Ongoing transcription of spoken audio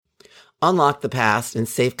Unlock the past and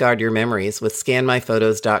safeguard your memories with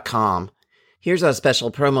scanmyphotos.com. Here's our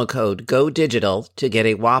special promo code GODIGITAL to get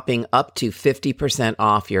a whopping up to 50%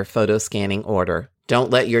 off your photo scanning order.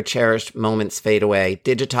 Don't let your cherished moments fade away.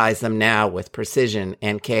 Digitize them now with precision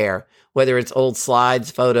and care. Whether it's old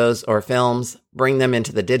slides, photos, or films, bring them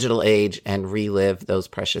into the digital age and relive those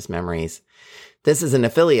precious memories. This is an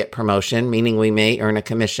affiliate promotion, meaning we may earn a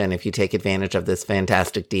commission if you take advantage of this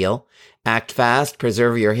fantastic deal. Act fast,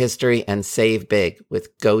 preserve your history, and save big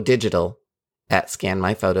with Go Digital at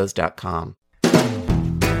scanmyphotos.com.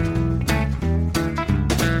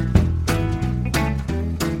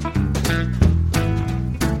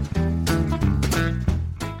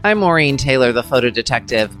 I'm Maureen Taylor, the photo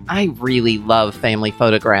detective. I really love family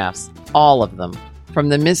photographs, all of them, from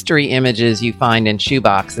the mystery images you find in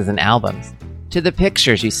shoeboxes and albums to the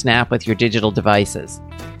pictures you snap with your digital devices.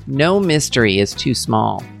 No mystery is too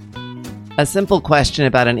small. A simple question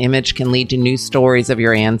about an image can lead to new stories of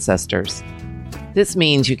your ancestors. This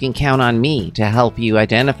means you can count on me to help you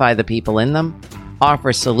identify the people in them,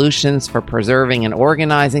 offer solutions for preserving and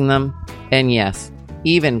organizing them, and yes,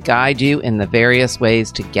 even guide you in the various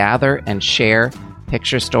ways to gather and share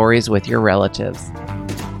picture stories with your relatives.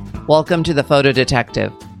 Welcome to the Photo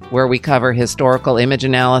Detective, where we cover historical image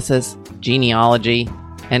analysis, genealogy,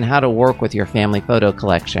 and how to work with your family photo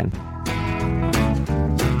collection.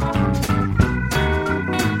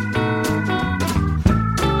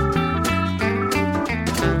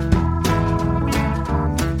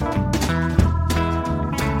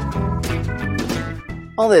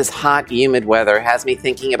 All this hot, humid weather has me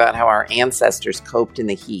thinking about how our ancestors coped in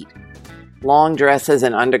the heat. Long dresses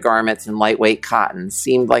and undergarments and lightweight cotton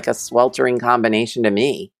seemed like a sweltering combination to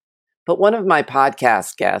me. But one of my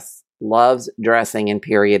podcast guests loves dressing in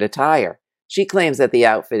period attire. She claims that the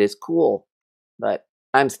outfit is cool, but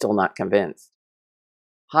I'm still not convinced.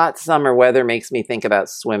 Hot summer weather makes me think about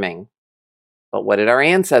swimming. But what did our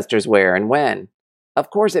ancestors wear and when? Of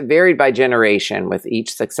course, it varied by generation, with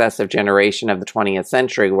each successive generation of the 20th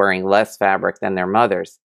century wearing less fabric than their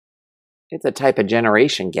mothers. It's a type of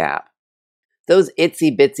generation gap. Those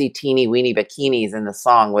itsy-bitsy teeny-weeny bikinis in the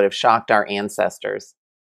song would have shocked our ancestors.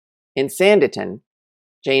 In Sanditon,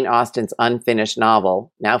 Jane Austen's unfinished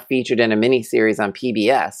novel, now featured in a miniseries on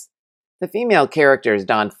PBS, the female characters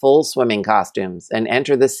don full swimming costumes and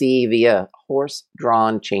enter the sea via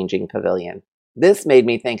horse-drawn changing pavilion. This made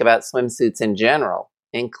me think about swimsuits in general,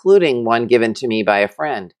 including one given to me by a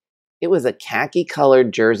friend. It was a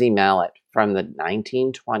khaki-colored jersey mallet from the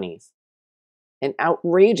 1920s. An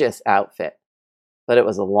outrageous outfit, but it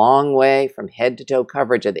was a long way from head-to-toe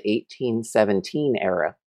coverage of the 1817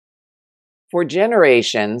 era. For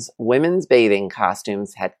generations, women's bathing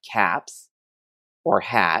costumes had caps or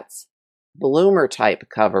hats, bloomer-type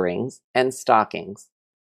coverings, and stockings.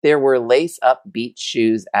 There were lace-up beach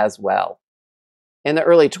shoes as well. In the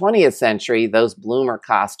early 20th century, those bloomer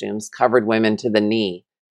costumes covered women to the knee,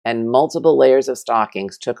 and multiple layers of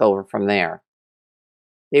stockings took over from there.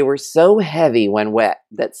 They were so heavy when wet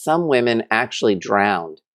that some women actually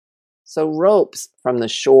drowned. So ropes from the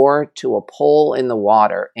shore to a pole in the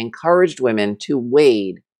water encouraged women to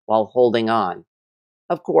wade while holding on.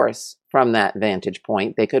 Of course, from that vantage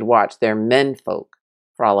point, they could watch their menfolk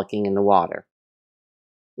frolicking in the water.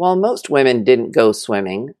 While most women didn't go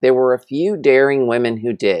swimming, there were a few daring women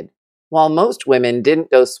who did.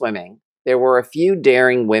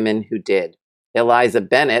 Eliza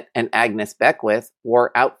Bennet and Agnes Beckwith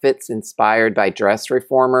wore outfits inspired by dress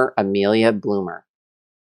reformer Amelia Bloomer.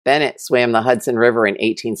 Bennet swam the Hudson River in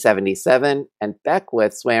 1877, and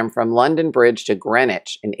Beckwith swam from London Bridge to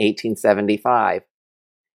Greenwich in 1875.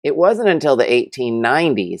 It wasn't until the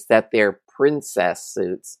 1890s that their princess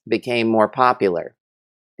suits became more popular.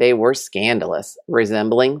 They were scandalous,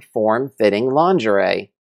 resembling form-fitting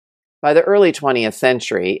lingerie. By the early 20th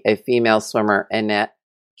century, a female swimmer, Annette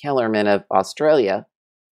Kellerman of Australia,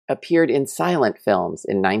 appeared in silent films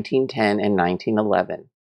in 1910 and 1911.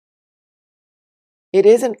 It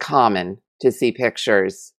isn't common to see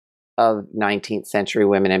pictures of 19th century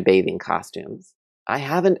women in bathing costumes. I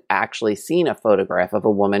haven't actually seen a photograph of a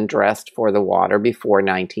woman dressed for the water before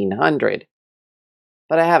 1900.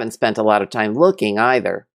 But I haven't spent a lot of time looking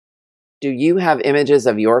either. Do you have images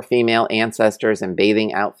of your female ancestors in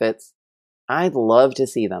bathing outfits? I'd love to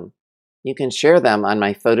see them. You can share them on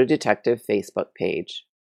my Photo Detective Facebook page.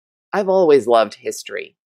 I've always loved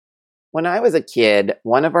history. When I was a kid,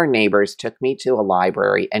 one of our neighbors took me to a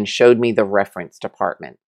library and showed me the reference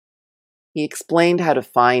department. He explained how to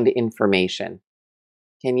find information.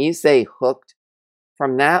 Can you say hooked?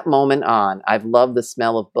 From that moment on, I've loved the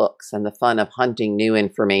smell of books and the fun of hunting new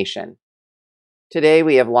information. Today,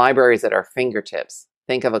 we have libraries at our fingertips.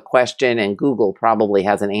 Think of a question and Google probably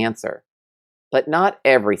has an answer. But not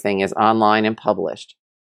everything is online and published.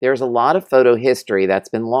 There's a lot of photo history that's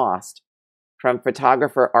been lost. From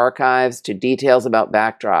photographer archives to details about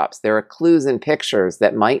backdrops, there are clues in pictures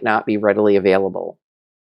that might not be readily available.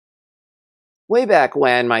 Way back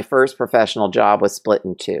when, my first professional job was split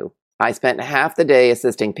in two. I spent half the day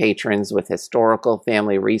assisting patrons with historical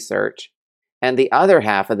family research, and the other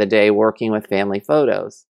half of the day working with family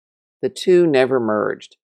photos. The two never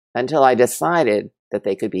merged until I decided that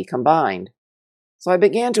they could be combined. So I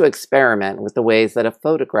began to experiment with the ways that a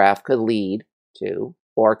photograph could lead to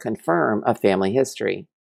or confirm a family history.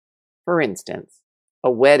 For instance,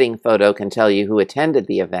 a wedding photo can tell you who attended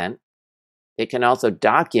the event. It can also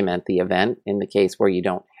document the event in the case where you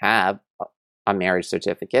don't have a marriage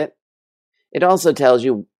certificate. It also tells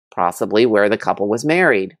you possibly where the couple was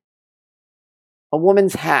married. A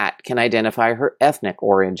woman's hat can identify her ethnic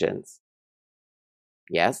origins.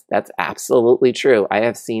 Yes, that's absolutely true. I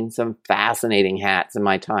have seen some fascinating hats in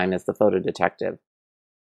my time as the photo detective.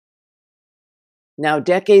 Now,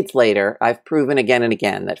 decades later, I've proven again and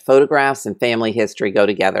again that photographs and family history go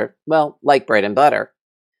together, well, like bread and butter.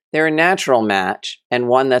 They're a natural match, and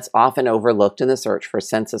one that's often overlooked in the search for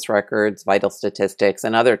census records, vital statistics,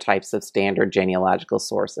 and other types of standard genealogical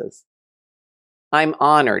sources. I'm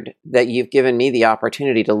honored that you've given me the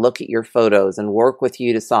opportunity to look at your photos and work with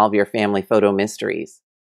you to solve your family photo mysteries.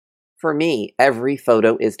 For me, every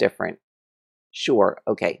photo is different. Sure,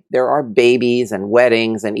 okay, there are babies and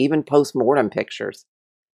weddings and even post-mortem pictures,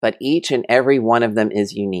 but each and every one of them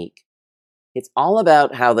is unique. It's all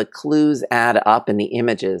about how the clues add up in the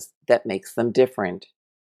images that makes them different.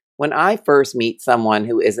 When I first meet someone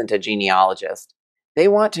who isn't a genealogist, they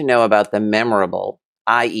want to know about the memorable,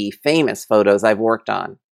 i.e. famous photos I've worked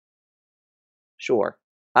on. Sure,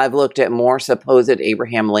 I've looked at more supposed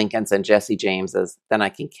Abraham Lincolns and Jesse Jameses than I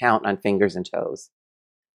can count on fingers and toes.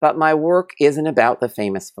 But my work isn't about the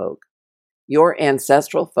famous folk. Your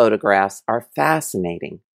ancestral photographs are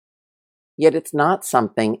fascinating. Yet it's not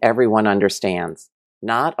something everyone understands.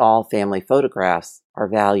 Not all family photographs are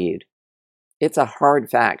valued. It's a hard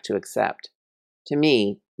fact to accept. To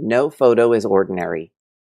me, no photo is ordinary.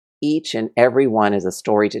 Each and every one is a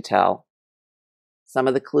story to tell. Some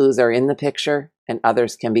of the clues are in the picture, and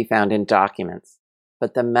others can be found in documents.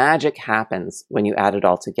 But the magic happens when you add it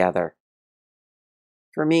all together.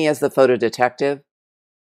 For me as the photo detective,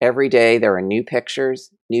 every day there are new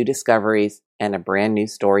pictures, new discoveries, and a brand new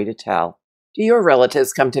story to tell. Do your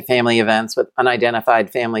relatives come to family events with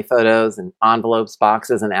unidentified family photos and envelopes,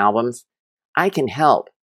 boxes, and albums? I can help.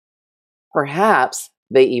 Perhaps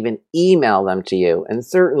they even email them to you. And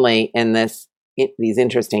certainly in these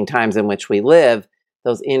interesting times in which we live,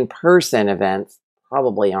 those in-person events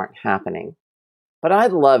probably aren't happening. But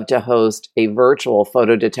I'd love to host a virtual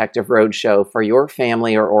photo detective roadshow for your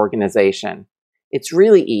family or organization. It's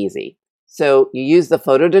really easy. So you use the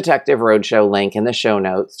Photo Detective Roadshow link in the show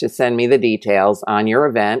notes to send me the details on your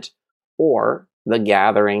event or the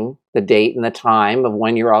gathering, the date and the time of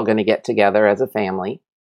when you're all going to get together as a family.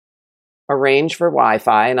 Arrange for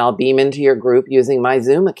Wi-Fi and I'll beam into your group using my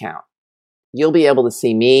Zoom account. You'll be able to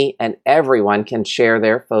see me and everyone can share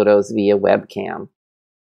their photos via webcam.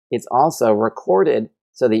 It's also recorded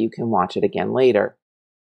so that you can watch it again later.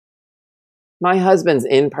 My husband's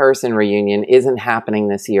in-person reunion isn't happening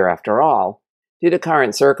this year after all. Due to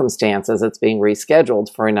current circumstances, it's being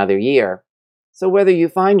rescheduled for another year. So whether you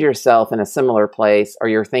find yourself in a similar place or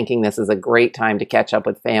you're thinking this is a great time to catch up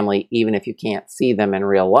with family even if you can't see them in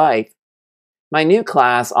real life, my new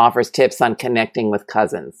class offers tips on connecting with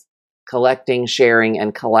cousins. Collecting, sharing,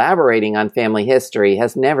 and collaborating on family history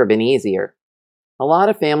has never been easier. A lot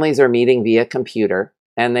of families are meeting via computer,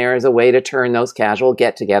 and there is a way to turn those casual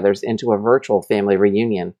get-togethers into a virtual family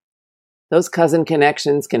reunion. Those cousin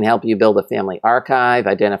connections can help you build a family archive,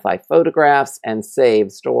 identify photographs, and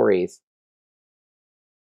save stories.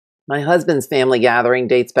 My husband's family gathering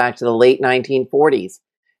dates back to the late 1940s,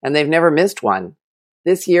 and they've never missed one.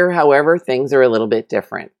 This year, however, things are a little bit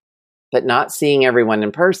different. But not seeing everyone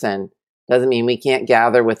in person doesn't mean we can't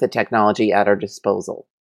gather with the technology at our disposal.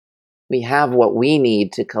 We have what we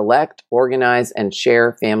need to collect, organize, and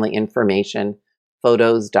share family information,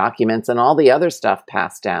 photos, documents, and all the other stuff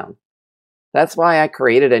passed down. That's why I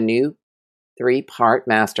created a new 3-part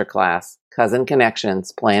masterclass, Cousin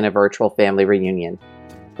Connections, Plan a Virtual Family Reunion.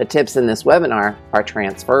 The tips in this webinar are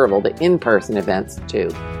transferable to in-person events too.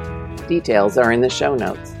 Details are in the show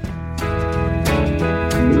notes.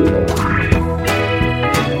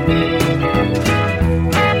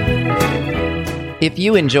 If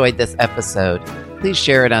you enjoyed this episode, please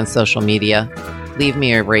share it on social media. leave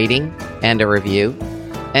me a rating and a review.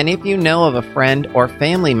 And if you know of a friend or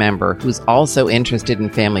family member who's also interested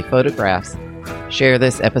in family photographs, share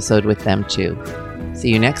this episode with them too. See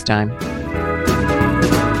you next time.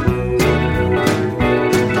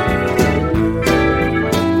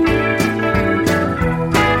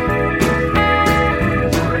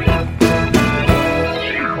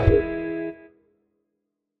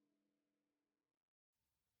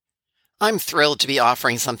 I'm thrilled to be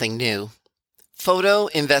offering something new. Photo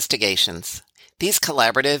investigations. These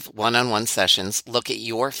collaborative one-on-one sessions look at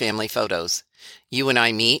your family photos. You and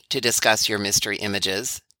I meet to discuss your mystery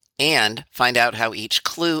images and find out how each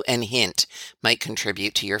clue and hint might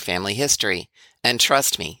contribute to your family history. And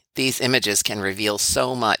trust me, these images can reveal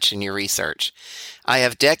so much in your research. I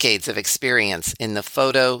have decades of experience in the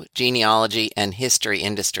photo, genealogy, and history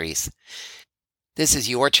industries. This is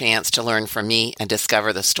your chance to learn from me and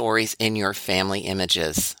discover the stories in your family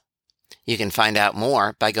images. You can find out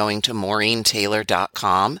more by going to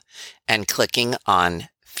MaureenTaylor.com and clicking on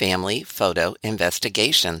Family Photo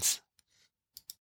Investigations.